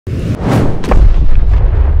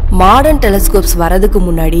Modern telescopes வரதுக்கு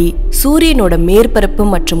முன்னாடி சூரியனோட மேற்பரப்பு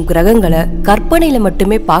மற்றும் கிரகங்களை கற்பனையில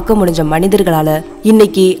மட்டுமே பார்க்க முடிஞ்ச மனிதர்களால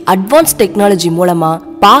இன்னைக்கு அட்வான்ஸ் டெக்னாலஜி மூலமா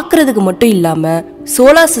பார்க்கிறதுக்கு மட்டும் இல்லாம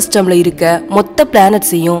சோலார் சிஸ்டம்ல இருக்க மொத்த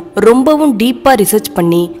பிளானட்ஸையும் ரொம்பவும் டீப்பா ரிசர்ச்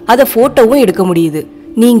பண்ணி அதை போட்டோவும் எடுக்க முடியுது.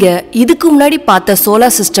 நீங்க இதுக்கு முன்னாடி பார்த்த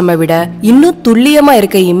சோலார் சிஸ்டமை விட இன்னும் துல்லியமா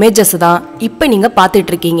இருக்க இமேஜஸ் தான் இப்ப நீங்க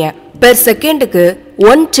பார்த்துட்டு இருக்கீங்க. பெர் செகண்டுக்கு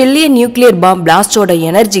 1 trillion நியூக்ளியர் பாம் பிளாஸ்டோட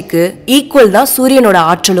எனர்ஜிக்கு ஈக்குவல் தான் சூரியனோட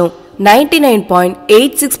ஆற்றலும்.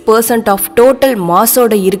 99.86% ஆஃப் டோட்டல்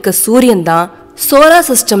மாஸோட இருக்க சூரியன் தான் சோலார்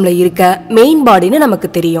சிஸ்டம்ல இருக்க மெயின் பாடின்னு நமக்கு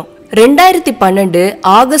தெரியும். 2012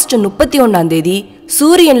 ஆகஸ்ட் 31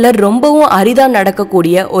 சூரியன்ல ரொம்பவும் அரிதா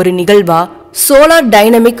நடக்கக்கூடிய ஒரு நிகழ்வா சோலார்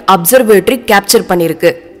டைனமிக் அப்சர்வேட்டரி கேப்சர் பண்ணிருக்கு.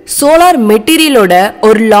 சோலார் மெட்டீரியலோட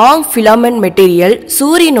ஒரு லாங் ஃபிலமெண்ட் மெட்டீரியல்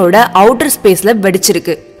சூரியனோட அவுட்டர் ஸ்பேஸ்ல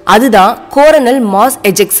வெடிச்சிருக்கு. அதுதான் கோரனல் மாஸ்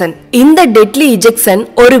எஜெக்ஷன். இந்த டெட்லி எஜெக்ஷன்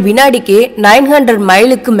ஒரு வினாடிக்கு 900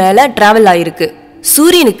 மைலுக்கு மேல டிராவல் ஆயிருக்கு.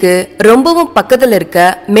 சூரியனுக்கு ரொம்பவும் பக்கத்துல இருக்க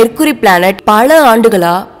மெர்க்குரி பிளானட் பல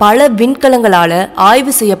ஆண்டுகளா பல விண்கலங்களால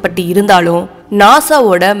ஆய்வு செய்யப்பட்டு இருந்தாலும்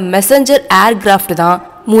நாசாவோட மெசஞ்சர் ஏர்கிராஃப்ட் தான்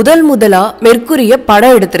முதலா மெர்க்குரிய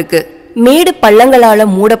படம் எடுத்திருக்கு. மேடு பள்ளங்களால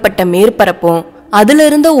மூடப்பட்ட மேற்பரப்பும் அதுல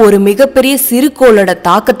இருந்த ஒரு மிகப்பெரிய சிறுகோளோட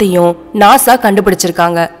தாக்கத்தையும் நாசா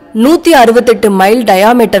கண்டுபிடிச்சிருக்காங்க. 168 மைல்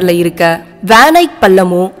டயாமீட்டர்ல இருக்க வானைக்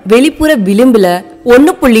பள்ளமும் வெளிப்புற விளிம்புல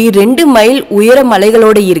 1.2 மைல் உயர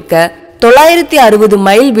மலைகளோட இருக்க 960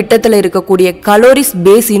 மைல் விட்டத்துல இருக்கக்கூடிய கலோரிஸ்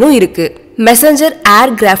பேசினும் இருக்கு. மெசஞ்சர்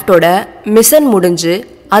ஏர்கிராஃப்டோட மிஷன் முடிஞ்சு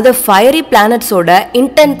அதை ஃபயரி பிளானட்ஸோட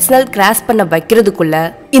இன்டென்ஷனல் கிராஸ் பண்ண வைக்கிறதுக்குள்ள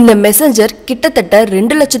இந்த மெசஞ்சர் கிட்டத்தட்ட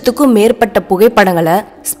 2 லட்சத்துக்கும் மேற்பட்ட புகைப்படங்களை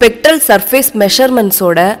ஸ்பெக்ட்ரல் சர்ஃபேஸ்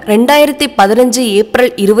மெஷர்மெண்ட்ஸோட 2015 ஏப்ரல்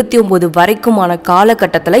 29 வரைக்குமான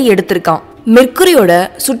காலகட்டத்துல எடுத்திருக்கான். மெர்க்குரியோட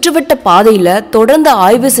சுற்றுவட்ட பாதையில தொடர்ந்து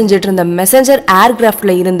ஆய்வு செஞ்சிட்டு இருந்த மெசஞ்சர்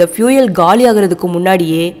ஏர்கிராஃப்ட்ல இருந்த ஃபியூயல் காலி ஆகிறதுக்கு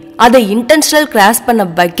முன்னாடியே அதை இன்டென்ஷனல் கிராஸ் பண்ண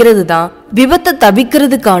வைக்கிறது தான் விபத்தை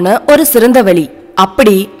தவிக்கிறதுக்கான ஒரு சிறந்த வழி.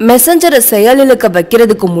 அப்படி மெசஞ்சரை செயலிழக்க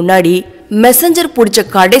வைக்கிறதுக்கு முன்னாடி மெசஞ்சர் பிடிச்ச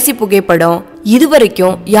கடைசி புகைப்படம்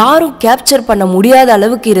இதுவரைக்கும் யாரும் கேப்சர் பண்ண முடியாத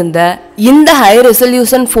அளவுக்கு இருந்த இந்த ஹை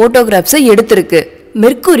ரெசல்யூஷன் போட்டோகிராஃப்ஸை எடுத்திருக்கு.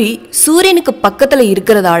 மெர்க்குரி சூரியனுக்கு பக்கத்துல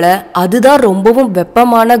இருக்கிறதால அதுதான் ரொம்பவும்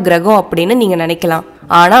வெப்பமான கிரகம் அப்படின்னு நீங்க நினைக்கலாம்.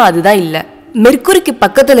 ஆனா அதுதான் இல்ல. மெர்க்குரிக்கு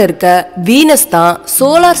பக்கத்துல இருக்க வீனஸ் தான்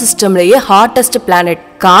சோலார் சிஸ்டம்லயே ஹாட்டஸ்ட் பிளானட்.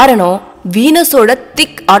 காரணம் வீனஸோட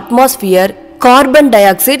திக் atmosphere carbon di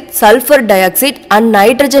oxide, sulphur di oxide and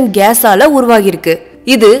nitrogen கேஸால உருவாகிருக்கு.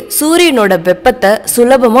 இது சூரியனோட வெப்பத்தை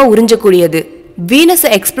சுலபமா உறிஞ்சக்கூடியது. வீனஸை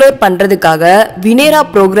எக்ஸ்ப்ளோர் பண்றதுக்காக வினேரா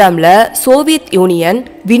ப்ரோக்ராம்ல சோவியத் யூனியன்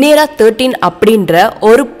வினேரா 13 அப்படின்ற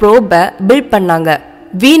ஒரு ப்ரோபை பில்ட் பண்ணாங்க.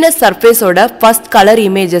 வீனஸ் சர்ஃபேஸோட ஃபர்ஸ்ட் கலர்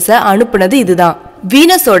இமேஜஸை அனுப்புனது இதுதான்.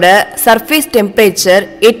 வீனஸோட சர்ஃபேஸ் டெம்பரேச்சர்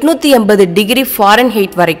 880 டிகிரி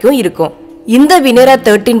ஃபாரன்ஹீட் வரைக்கும் இருக்கும். இந்த வினேரா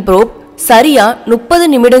 13 ப்ரோப் சரியா 30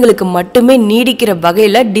 நிமிடங்களுக்கு மட்டுமே நீடிக்கிற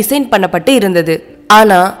வகையில டிசைன் பண்ணப்பட்டு இருந்தது.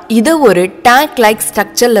 ஆனா இத ஒரு டேங்க் லைக்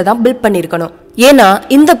ஸ்ட்ரக்சர்ல தான் பில்ட் பண்ணிருக்கணும். ஏன்னா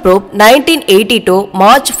இந்த ப்ரோப் 1982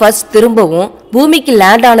 மார்ச் 1 திரும்பவும் பூமிக்கு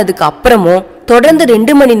லேண்ட் ஆனதுக்கு அப்புறமும் தொடர்ந்து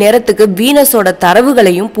 2 மணி நேரத்துக்கு வீனஸோட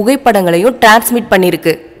தரவுகளையும் புகைப்படங்களையும் டிரான்ஸ்மிட்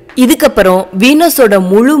பண்ணிருக்கு. இதுக்கப்புறம் வீனஸோட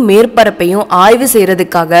முழு மேற்பரப்பையும் ஆய்வு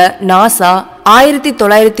செய்யறதுக்காக நாசா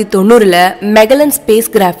 1990ல மெகலன்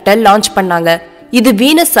ஸ்பேஸ் கிராஃப்ட லான்ச் பண்ணாங்க. இது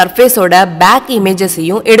வீனஸ் சர்ஃபேஸோட பேக்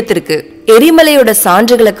இமேஜஸையும் எடுத்திருக்கு. எரிமலையோட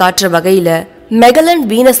சான்றுகளை காட்டுற வகையில மெகலன்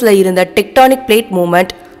வீனஸ்ல இருந்த டெக்டானிக் பிளேட்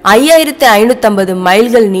மூவ்மெண்ட், 5550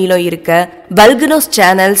 மைல்கள் நீளம் இருக்க வல்கனோஸ்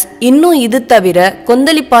சேனல்ஸ், இன்னும் இது தவிர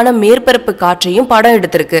கொந்தளிப்பான மேற்பரப்பு காற்றையும் படம்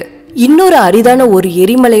எடுத்திருக்கு. இன்னொரு அரிதான ஒரு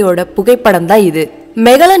எரிமலையோட புகைப்படம் தான் இது.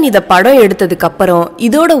 மெகலன் இத படம் எடுத்ததுக்கு அப்புறம்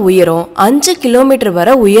இதோட உயரம் 5 கிலோமீட்டர்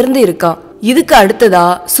வரை உயர்ந்து இருக்கான். இதுக்கு அடுத்ததா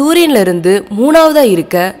சூரியன்ல இருந்து 3ஆவதா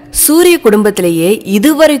இருக்க சூரிய குடும்பத்திலேயே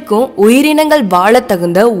இதுவரைக்கும் உயிரினங்கள் வாழ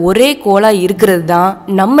தகுந்த ஒரே கோளா இருக்கிறது தான்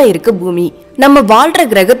நம்ம இருக்க பூமி. நம்ம வாழ்ற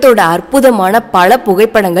கிரகத்தோட அற்புதமான பல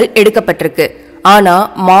புகைப்படங்கள் எடுக்கப்பட்டிருக்கு. ஆனா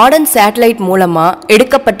மாடர்ன் சேட்டலைட் மூலமா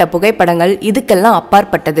எடுக்கப்பட்ட புகைப்படங்கள் இதுக்கெல்லாம்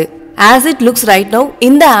அப்பாற்பட்டது. As it looks right now,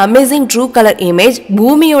 இந்த amazing true color image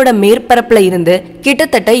பூமியோட மேற்பரப்புல இருந்து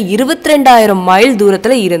கிட்டத்தட்ட 22,000 மைல்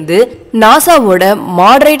தூரத்துல இருந்து நாசாவோட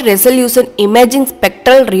moderate resolution imaging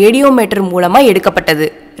spectral radiometer மூலமா எடுக்கப்பட்டது.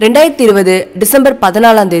 2020 டிசம்பர்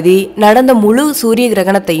 14 நடந்த முழு சூரிய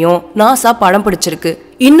கிரகணத்தையும் நாசா படம் பிடிச்சிருக்கு.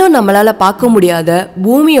 இன்னும் நம்மளால பார்க்க முடியாத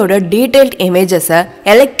பூமியோட டீடைல்ட் இமேஜஸ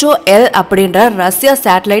எலக்ட்ரோ எல் அப்படின்ற ரஷ்யா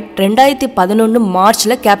சேட்டலைட் 2011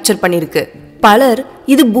 மார்ச்ல கேப்சர் பண்ணிருக்கு. பலர்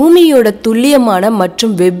இது பூமியோட துல்லியமான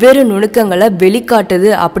மற்றும் வெவ்வேறு நுணுக்கங்களை வெளிக்காட்டுது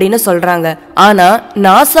அப்படின்னு சொல்றாங்க. ஆனா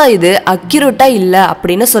நாசா இது அக்யூரேட்டா இல்ல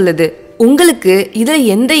அப்படின்னு சொல்லுது. உங்களுக்கு இதுல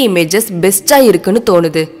எந்த இமேஜஸ் பெஸ்டா இருக்குன்னு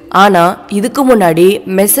தோணுது? ஆனா இதுக்கு முன்னாடி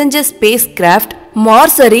மெசஞ்சர் ஸ்பேஸ் கிராஃப்ட்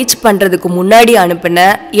மார்ஸை ரீச் பண்றதுக்கு முன்னாடி அனுப்பின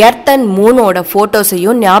எர்த் அண்ட் மூனோட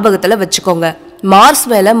போட்டோஸையும் ஞாபகத்துல வச்சுக்கோங்க. மார்ஸ்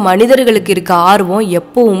மேல மனிதர்களுக்கு இருக்க ஆர்வம்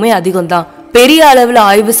எப்பவுமே அதிகம்தான். பெரிய அளவுல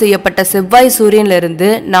ஆய்வு செய்யப்பட்ட செவ்வாய் சூரியன்ல இருந்து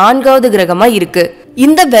 4வது கிரகமா இருக்கு.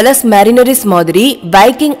 இந்த வெலஸ் மெரினரிஸ் மாதிரி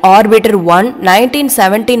வைக்கிங் ஆர்பிட்டர் 1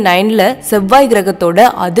 1979ல செவ்வாய் கிரகத்தோட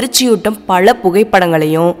அதிர்ச்சியூட்டும் பல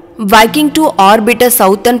புகைப்படங்களையும், Viking 2 orbiter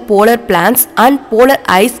southern bowler plants and bowler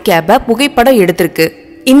ice கேப்ப புகைப்படம் எடுத்திருக்கு.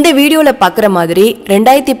 இந்த வீடியோல பாக்குற மாதிரி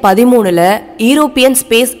 2013ல European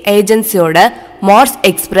space ஏஜென்சியோட Mars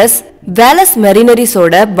express Wallace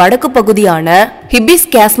மெரினரிஸோட வடக்கு பகுதியான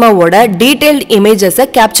ஹிபிஸ்காஸ்மாவோட டீடைல்டு இமேஜஸை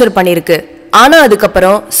கேப்சர் பண்ணிருக்கு. ஆனா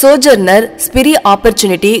அதுக்கப்புறம் சோஜர்னர், ஸ்பிரி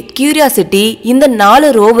ஆப்பர்ச்சுனிட்டி, கியூரியாசிட்டி இந்த 4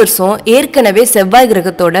 ரோவர்ஸும் ஏற்கனவே செவ்வாய்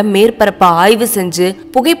கிரகத்தோட மேற்பரப்பை ஆய்வு செஞ்சு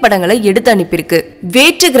புகைப்படங்களை எடுத்து அனுப்பியிருக்கு.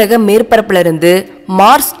 வேற்று கிரக மேற்பரப்புல இருந்து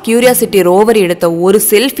மார்ஸ் கியூரியாசிட்டி ரோவர் எடுத்த ஒரு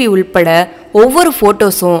செல்ஃபி உள்பட ஒவ்வொரு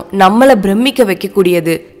போட்டோஸும் நம்மள பிரமிக்க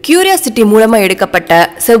வைக்கக்கூடியது. கியூரியாசிட்டி மூலமா எடுக்கப்பட்ட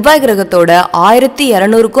செவ்வாய் கிரகத்தோட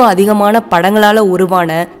 1200க்கும் அதிகமான படங்களால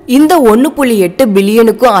உருவான இந்த 1.8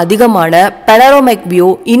 பில்லியனுக்கும் அதிகமான பனோரமிக் வியூ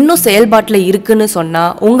இன்னும் செயல்பாட்டுல இருக்குன்னு சொன்னா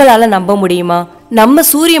உங்களால நம்ப முடியுமா? நம்ம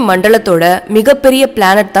சூரிய மண்டலத்தோட மிகப்பெரிய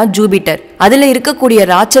பிளானட் தான் ஜூபிட்டர். அதுல இருக்கக்கூடிய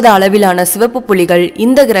ராட்சத அளவிலான சிவப்பு புள்ளிகள்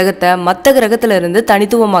இந்த கிரகத்தை மத்த கிரகத்துல இருந்து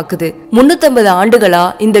தனித்துவமாக்குது. 350 ஆண்டுகளா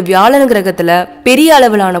இந்த வியாழன் கிரகத்துல பெரிய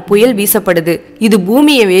அளவிலான புயல் வீசப்படுது. இது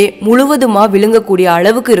பூமியவே முழுவதுமா விழுங்கக்கூடிய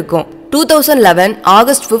அளவுக்கு இருக்கும். 2011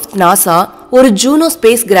 ஆகஸ்ட் 5 நாசா ஒரு ஜூனோ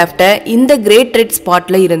ஸ்பேஸ் கிராஃப்ட இந்த கிரேட் ரெட்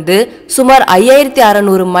ஸ்பாட்ல இருந்து சுமார்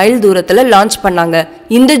 5600 மைல் தூரத்துல லான்ச் பண்ணாங்க.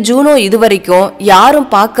 இந்த ஜூனோ இதுவரைக்கும் யாரும்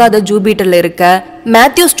பார்க்காத ஜூபிட்டர்ல இருக்க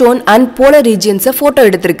Matthew stone and bowler ரீஜியன்ஸை photo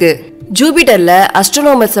எடுத்திருக்கு. ஜூபிட்டர்ல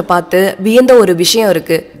அஸ்ட்ரோனோமர்ஸை பார்த்து வியந்த ஒரு விஷயம்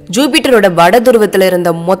இருக்கு. ஜூபிட்டரோட வட துருவத்துல இருந்த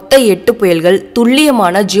மொத்த 8 புயல்கள்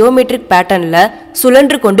துல்லியமான ஜியோமெட்ரிக் பேட்டர்ன்ல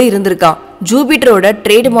சுழன்று கொண்டு இருந்திருக்கான். ஜூபிட்டரோட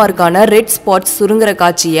ட்ரேட்மார்க்கான ரெட் ஸ்பாட்ஸ் சுருங்குற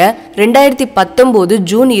காட்சிய 2019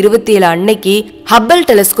 ஜூன் 27 அன்னைக்கு Hubble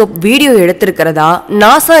telescope video எடுத்திருக்கிறதா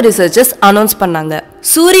NASA researchers announce பண்ணாங்க.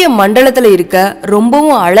 சூரிய மண்டலத்துல இருக்க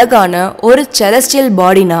ரொம்பவும் அழகான ஒரு செலஸ்டியல்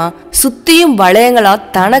பாடினா சுத்தியும் வளையங்களா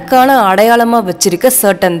தனக்கான அடையாளமா வச்சிருக்க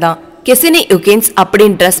சர்டன் தான். கெசினி யுகேன்ஸ்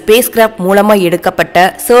அப்படின்ற ஸ்பேஸ் கிராஃப்ட் மூலமா எடுக்கப்பட்ட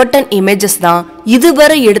சர்டன் இமேஜஸ் தான்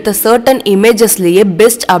இதுவரை எடுத்த சர்டன் இமேஜஸ்லயே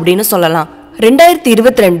பெஸ்ட் அப்படின்னு சொல்லலாம்.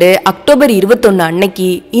 2022 அக்டோபர் 21 அன்னைக்கு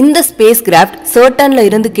இந்த ஸ்பேஸ் கிராஃப்ட் சர்டன்ல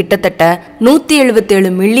இருந்து கிட்டத்தட்ட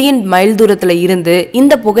 177 மில்லியன் மைல் தூரத்துல இருந்து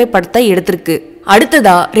இந்த புகைப்படத்தை எடுத்திருக்கு.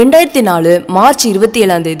 அடுத்ததா 2004 மார்ச்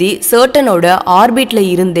 27 சர்டனோட ஆர்பிட்ல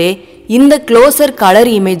இருந்தே இந்த க்ளோசர் கலர்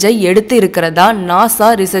இமேஜை எடுத்து இருக்கிறதா நாசா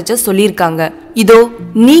ரிசர்ச்சர்ஸ் சொல்லியிருக்காங்க. இதோ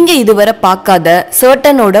நீங்க இதுவரை பார்க்காத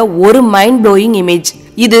சர்டனோட ஒரு மைண்ட் ப்ளோயிங் இமேஜ்.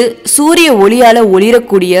 இது சூரிய ஒளியால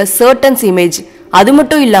ஒளிரக்கூடிய சர்டன்ஸ் இமேஜ். அது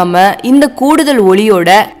மட்டும் இல்லாம இந்த கூடுதல் ஒளியோட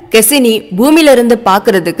கெசினி பூமியில இருந்து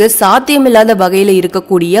பாக்குறதுக்கு சாத்தியமில்லாத வகையில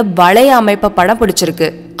இருக்கக்கூடிய வளைய அமைப்பை படம் பிடிச்சிருக்கு.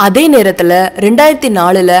 அதே நேரத்துல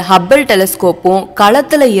 2004ல ஹப்பிள் டெலிஸ்கோப்பும்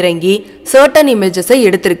களத்துல இறங்கி சர்டன் இமேஜஸை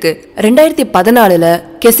எடுத்திருக்கு. 2014ல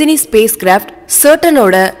கெசினி ஸ்பேஸ் கிராஃப்ட்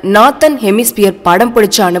சர்டனோட நார்த்தன் ஹெமிஸ்பியர் படம்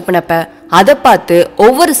பிடிச்சு அனுப்புனப்ப அதை பார்த்து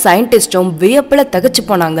ஒவ்வொரு சயின்டிஸ்டும் வியப்புல தகச்சு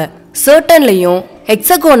போனாங்க. சர்டன்லயும்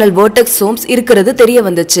ஹெக்ஸாகோனல் வெர்டெக்ஸ் சோம்ஸ் இருக்கிறது தெரிய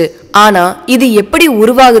வந்துச்சு. ஆனா இது எப்படி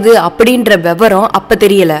உருவாகுது அப்படின்ற விவரம் அப்ப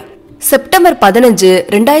தெரியல. செப்டம்பர் 15,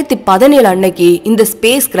 2017 அன்னைக்கு இந்த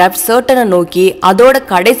ஸ்பேஸ் கிராஃப்ட் சர்டனை நோக்கி அதோட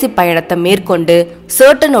கடைசி பயணத்தை மேற்கொண்டு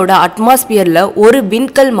சர்டனோட அட்மாஸ்பியர்ல ஒரு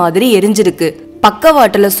விண்கல் மாதிரி எரிஞ்சிருக்கு.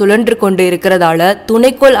 பக்கவாட்டுல சுழன்று கொண்டு இருக்கிறதால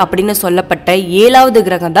துணைக்கோள் அப்படின்னு சொல்லப்பட்ட 7வது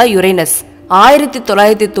கிரகம் தான் யுரேனஸ்.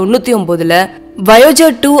 1999ல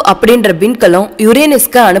வயோஜர் 2 அப்படின்ற விண்கலம்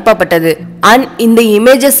யுரேனஸ்க்கு அனுப்பப்பட்டது. அண்ட் இந்த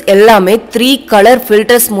இமேஜஸ் எல்லாமே 3 கலர்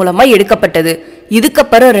ஃபில்டர்ஸ் மூலமா எடுக்கப்பட்டது.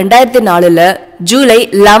 இதுக்கப்புறம் 2004ல ஜூலை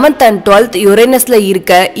 11th and 12th யுரேனஸ்ல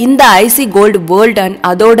இருக்க இந்த ஐசி கோல்டு வேர்ல்ட் அண்ட்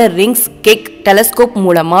அதோட ரிங்ஸ் கெக் டெலிஸ்கோப்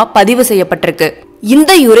மூலமா பதிவு செய்யப்பட்டிருக்கு.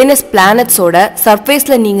 இந்த யுரேனஸ் பிளானட்ஸோட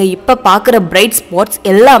சர்ஃபேஸ்ல நீங்க இப்ப பாக்குற பிரைட் ஸ்பாட்ஸ்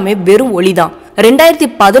எல்லாமே வெறும் ஒளிதான்.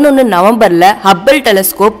 2011 நவம்பர்ல ஹப்பிள்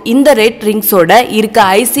டெலிஸ்கோப் இந்த ரெட் ரிங்ஸோட இருக்க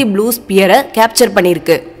ஐசி ப்ளூ ஸ்பியரை கேப்சர்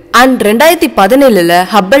பண்ணிருக்கு. அண்ட் 2017ல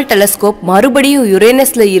ஹப்பிள் டெலிஸ்கோப் மறுபடியும்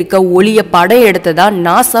யுரேனஸ்ல இருக்க ஒளிய படம் எடுத்ததா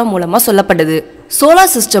நாசா மூலமா சொல்லப்படுது.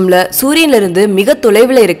 சோலார் சிஸ்டம்ல சூரியன்ல இருந்து மிக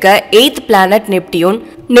தொலைவில் இருக்க 8th பிளானட் நெப்டியூன்.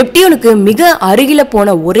 நெப்டியூனுக்கு மிக அருகில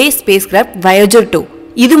போன ஒரே ஸ்பேஸ் கிராஃப்ட் வயோஜர் 2.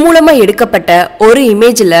 இது மூலமா எடுக்கப்பட்ட ஒரு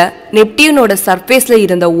இமேஜ்ல நெப்டியூனோட சர்ஃபேஸ்ல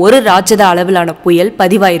இருந்த ஒரு ராட்சத அளவிலான புயல்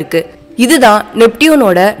பதிவாயிருக்கு. இதுதான்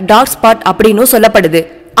நெப்டியூனோட டார்க் ஸ்பாட் அப்படின்னு சொல்லப்படுது.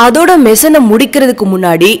 அதோட மெஷனை முடிக்கிறதுக்கு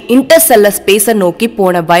முன்னாடி இன்டர்ஸ்டெல்லர் ஸ்பேஸை நோக்கி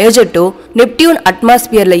போன வயோஜர் 2 நெப்டியூன்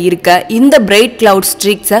அட்மாஸ்பியர்ல இருக்க இந்த பிரைட் கிளவுட்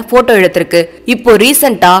ஸ்ட்ரீக்ஸை போட்டோ எடுத்திருக்கு. இப்போ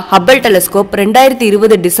ரீசெண்டா ஹப்பிள் டெலிஸ்கோப்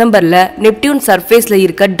 2020 டிசம்பர்ல நெப்டியூன் சர்ஃபேஸ்ல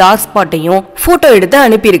இருக்க டார்க் ஸ்பாட்டையும் போட்டோ எடுத்து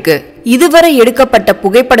அனுப்பியிருக்கு. இதுவரை எடுக்கப்பட்ட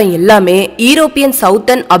புகைப்படம் எல்லாமே யூரோப்பியன்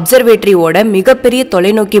சவுத்தர்ன் அப்சர்வேட்டரியோட மிகப்பெரிய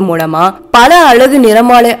தொலைநோக்கி மூலமா பல அழகு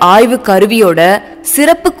நிறமாலை ஆய்வு கருவியோட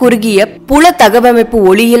சிறப்பு குறுகிய புல தகவமைப்பு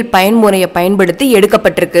ஒளியியல் பயன்முறையை பயன்படுத்தி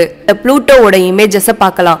எடுக்கப்பட்டிருக்கு. புளூட்டோவோட இமேஜஸ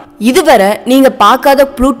பார்க்கலாம். இதுவரை நீங்க பார்க்காத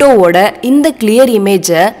புளூட்டோவோட இந்த கிளியர் இமேஜ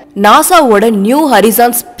நாசாவோட நியூ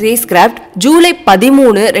ஹரிசான் ஸ்பேஸ்கிராஃப்ட் ஜூலை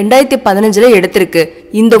 13, 2015 எடுத்திருக்கு.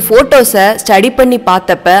 இந்த போட்டோஸ ஸ்டடி பண்ணி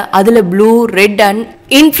பார்த்தப்ப அதுல blue, red and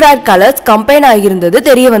infrared colours combine ஆகியிருந்தது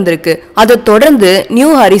தெரிய வந்திருக்கு. அதை தொடர்ந்து நியூ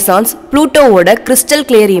ஹரிசான்ஸ் புளூட்டோவோட கிறிஸ்டல்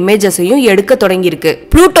கிளியர் இமேஜஸையும் எடுக்க தொடங்கியிருக்கு.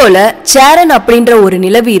 புளூட்டோல சேரன் அப்படின்ற ஒரு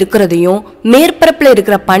நிலவு இருக்கிறதையும் மேற்பரப்புல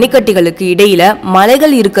இருக்கிற பனிக்கட்டிகளுக்கு இடையில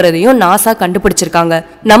மலைகள் இருக்கிறதையும் நாசா கண்டுபிடிச்சிருக்காங்க.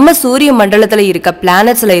 நம்ம சூரிய மண்டலத்துல இருக்க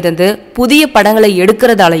பிளானட்ஸ்ல இருந்து புதிய படங்களை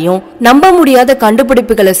எடுக்கிறதாலையும் நம்ப முடியாத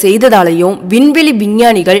கண்டுபிடிப்புகளை செய்ததாலையும் விண்வெளி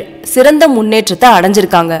விஞ்ஞானிகள் சிறந்த முன்னேற்றத்தை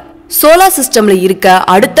அடைஞ்சிருக்காங்க. சோலார் சிஸ்டம்ல இருக்க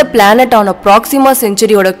அடுத்த பிளானட் ஆன ப்ராக்சிமா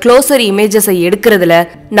செஞ்சுரியோட க்ளோசர் இமேஜஸை எடுக்கிறதுல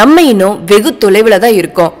நம்ம இன்னும் வெகு தொலைவில் தான்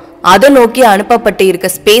இருக்கோம். அதை நோக்கி அனுப்பப்பட்டு இருக்க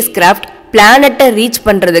ஸ்பேஸ் கிராஃப்ட் பிளானட்டை ரீச்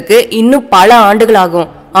பண்றதுக்கு இன்னும் பல ஆண்டுகள் ஆகும்.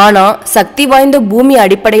 ஆனா சக்தி வாய்ந்த பூமி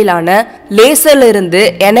அடிப்படையிலான லேசர்ல இருந்து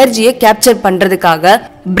எனர்ஜியை கேப்சர் பண்றதுக்காக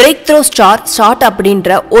பிரேக் த்ரோ ஷாட் அப்படின்ற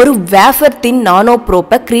ஒரு வேஃபர் தின் நானோ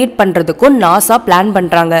ப்ரோப்பை கிரியேட் பண்றதுக்கும் நாசா பிளான்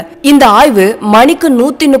பண்றாங்க. இந்த ஆய்வு மணிக்கு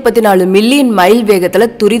 134 மில்லியன் மைல் வேகத்துல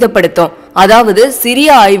துரிதப்படுத்தும். அதாவது சிறிய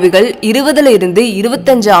ஆய்வுகள் 20 இருந்து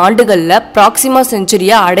 25 ஆண்டுகள்ல ப்ராக்சிமா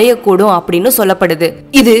செஞ்சுரியா அடையக்கூடும் அப்படின்னு சொல்லப்படுது.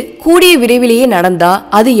 இது கூடிய விரைவிலேயே நடந்தா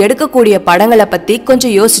அது எடுக்கக்கூடிய படங்களை பத்தி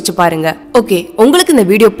கொஞ்சம் யோசிச்சு பாருங்க. ஓகே, உங்களுக்கு இந்த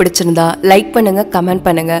வீடியோ பிடிச்சிருந்தா லைக் பண்ணுங்க, கமெண்ட்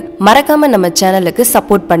பண்ணுங்க, மறக்காம நம்ம சேனலுக்கு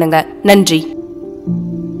சப்போர்ட் பண்ணுங்க. நன்றி.